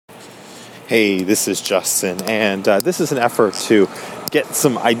Hey, this is Justin, and this is an effort to get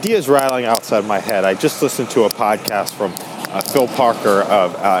some ideas rattling outside my head. I just listened to a podcast from Phil Parker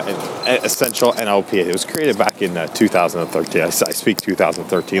of Essential NLP. It was created back in 2013. I speak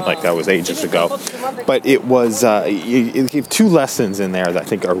 2013 like that was ages ago. But it was, it gave two lessons in there that I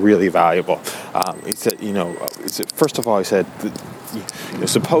think are really valuable. He said, first of all, he said,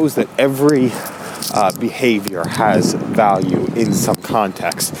 suppose that every behavior has value in some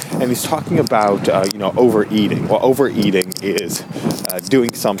context. And he's talking about, overeating. Well, overeating is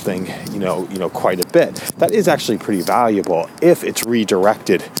doing something, quite a bit. That is actually pretty valuable if it's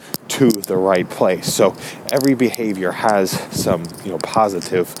redirected to the right place. So every behavior has some,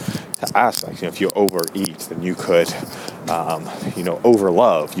 positive aspects. If you overeat, then you could,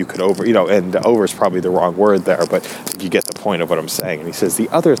 overlove. You could and over is probably the wrong word there, but you get the point of what I'm saying. And he says the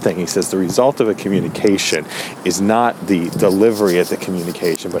other thing, the result of a communication is not the delivery of the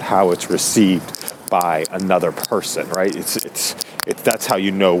communication, but how it's received by another person, right? It's that's how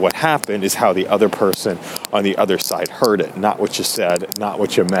you know what happened, is how the other person on the other side heard it, not what you said, not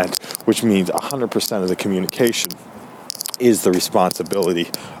what you meant, which means 100% of the communication is the responsibility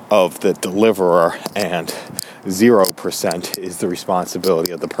of the deliverer, and 0% is the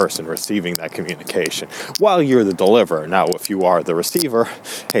responsibility of the person receiving that communication while you're the deliverer. Now, if you are the receiver,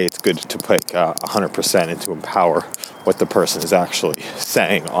 hey, it's good to put 100% and to empower what the person is actually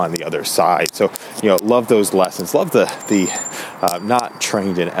saying on the other side. So, love those lessons. Love the not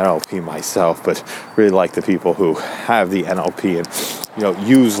trained in NLP myself, but really like the people who have the NLP and,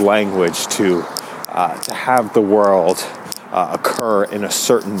 use language to have the world occur in a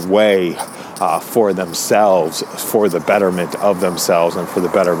certain way for themselves, for the betterment of themselves and for the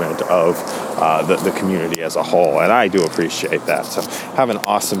betterment of the community as a whole. And I do appreciate that. So have an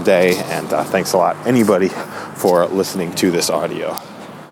awesome day, and thanks a lot, anybody, for listening to this audio.